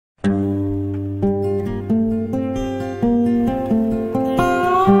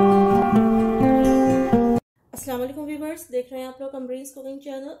Viewers, देख रहे हैं आप लोग अमरीज कुकिंग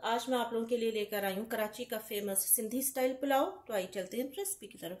चैनल। आज मैं आप लोगों के लिए लेकर आई हूँ कराची का फेमस सिंधी स्टाइल पुलाव। तो आइए चलते हैं रेसिपी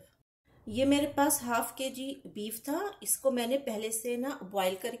की तरफ। ये मेरे पास हाफ केजी बीफ था। इसको मैंने पहले से ना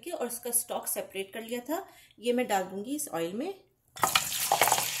बॉईल करके और इसका स्टॉक सेपरेट कर लिया था। ये मैं डाल दूंगी इस ऑयल में।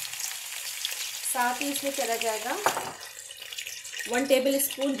 साथ ही इसमें चला जाएगा 1 table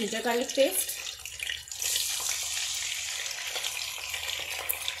spoon ginger garlic paste,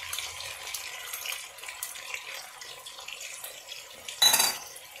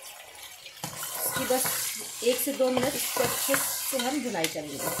 बस 1 से 2 मिनट इसको अच्छे से हम भुनाई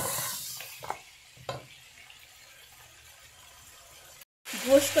करेंगे।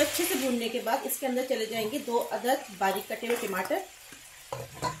 गोश्त को अच्छे से भूनने के बाद इसके अंदर चले जाएंगे 2 अदद बारीक कटे हुए टमाटर,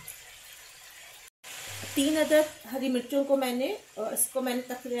 3 अदद हरी मिर्चों को मैंने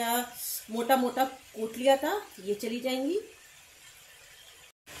तकरीबन मोटा मोटा कूट लिया था, ये चली जाएंगी।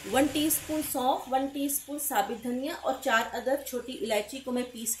 1 टीस्पून सौंफ, 1 टीस्पून साबित धनिया और 4 अदद छोटी इलायची को मैं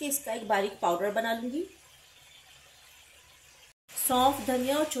पीस के इसका एक बारीक पाउडर बना लूंगी। सौंफ,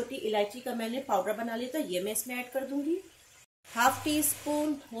 धनिया और छोटी इलायची का मैंने पाउडर बना लिया था, ये मैं इसमें ऐड कर दूंगी। हाफ टी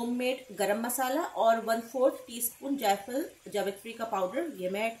स्पून होममेड गरम मसाला और 1/4 टीस्पून जायफल जावित्री का पाउडर, ये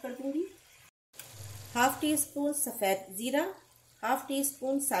मैं ऐड कर दूंगी। हाफ टी स्पून सफ़ेद ज़ीरा, हाफ टी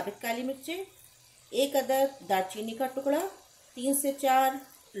स्पून साबित काली मिर्चें, 1 अदद दालचीनी का टुकड़ा, 3 से 4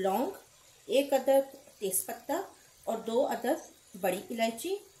 लौंग, 1 अदद तेज़पत्ता और 2 अदद बड़ी इलायची।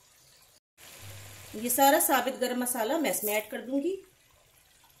 ये सारा साबित गरम मसाला मैं इसमें ऐड कर दूंगी।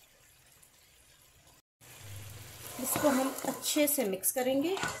 इसको हम अच्छे से मिक्स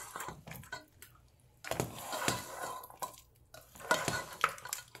करेंगे।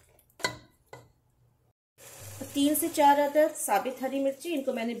 तीन से 4 अदद साबित हरी मिर्ची,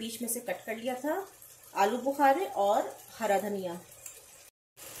 इनको मैंने बीच में से कट कर लिया था, आलू बुखारे और हरा धनिया।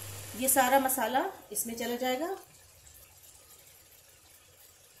 ये सारा मसाला इसमें चला जाएगा।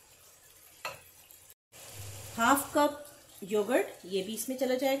 हाफ कप योगर्ट, ये भी इसमें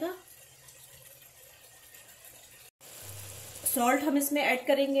चला जाएगा। सॉल्ट हम इसमें ऐड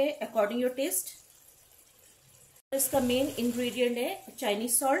करेंगे अकॉर्डिंग योर टेस्ट। इसका मेन इंग्रेडिएंट है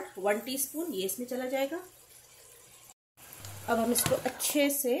चाइनीज सॉल्ट, 1 टीस्पून, ये इसमें चला जाएगा। अब हम इसको अच्छे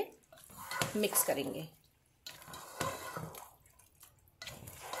से मिक्स करेंगे।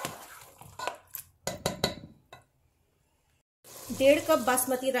 1.5 कप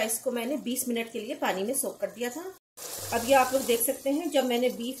बासमती राइस को मैंने 20 मिनट के लिए पानी में सोक कर दिया था। अब ये आप लोग देख सकते हैं, जब मैंने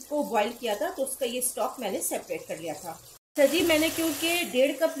बीफ को बॉईल किया था तो उसका ये स्टॉक मैंने सेपरेट कर लिया था। अच्छा जी, मैंने क्योंकि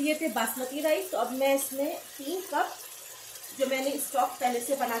 1.5 कप लिए थे बासमती राइस, तो अब मैं इसमें 3 कप जो मैंने स्टॉक पहले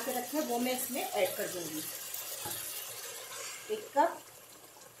से बना के रखा है वो मैं इसमें ऐड कर दूंगी। 1 कप,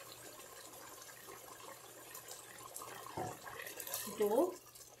 2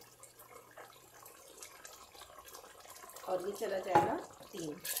 और ये चला जाएगा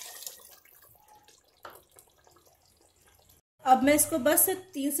 3। अब मैं इसको बस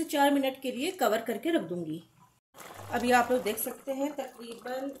 3 से 4 मिनट के लिए कवर करके रख दूंगी। अब ये आप लोग देख सकते हैं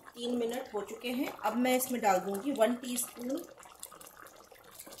तकरीबन 3 मिनट हो चुके हैं। अब मैं इसमें डाल दूंगी 1 टीस्पून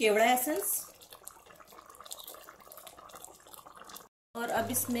केवड़ा एसेंस और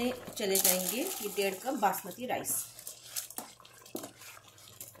अब इसमें चले जाएंगे ये 1.5 कप बासमती राइस।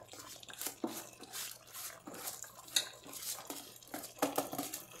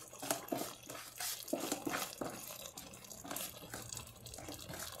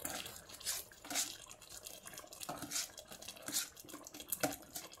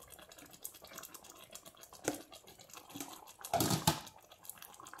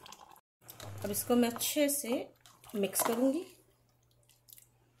 अब इसको मैं अच्छे से मिक्स करूंगी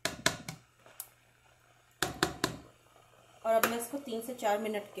और अब मैं इसको 3 से 4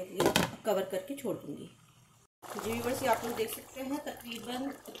 मिनट के लिए कवर करके छोड़ दूंगी। जी व्यूअर्स, ये आप लोग देख सकते हैं तकरीबन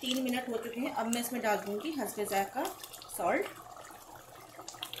 3 मिनट हो चुके हैं। अब मैं इसमें डाल दूंगी हस्बे ज़ायक़ा सॉल्ट।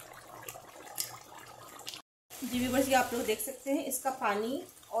 जी व्यूअर्स, ये आप लोग देख सकते हैं इसका पानी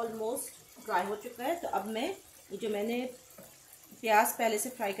ऑलमोस्ट ड्राई हो चुका है। तो अब मैं ये जो मैंने प्याज पहले से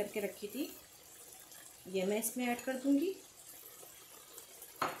फ्राई करके रखी थी ये मैं इसमें ऐड कर दूंगी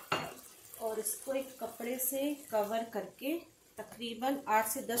और इसको एक कपड़े से कवर करके तकरीबन 8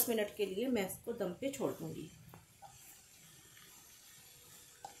 से 10 मिनट के लिए मैं इसको दम पे छोड़ दूंगी।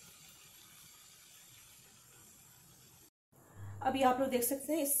 अभी आप लोग देख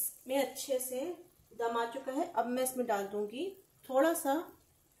सकते हैं इसमें अच्छे से दम आ चुका है। अब मैं इसमें डाल दूंगी थोड़ा सा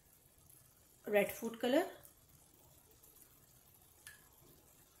रेड फूड कलर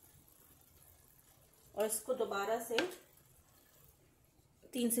और इसको दोबारा से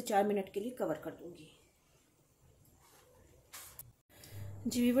 3 से 4 मिनट के लिए कवर कर दूंगी।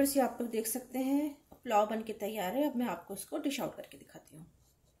 जी व्यूअर्स, ये आप लोग देख सकते हैं पुलाव बन के तैयार है। अब मैं आपको इसको डिश आउट करके दिखाती हूँ।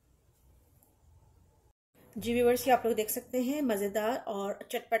 जी व्यूअर्स, ये आप लोग देख सकते हैं मज़ेदार और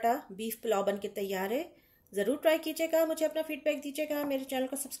चटपटा बीफ पुलाव बन के तैयार है। ज़रूर ट्राई कीजिएगा, मुझे अपना फीडबैक दीजिएगा, मेरे चैनल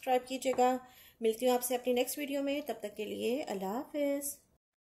को सब्सक्राइब कीजिएगा। मिलती हूँ आपसे अपनी नेक्स्ट वीडियो में, तब तक के लिए अल्लाह हाफिज़।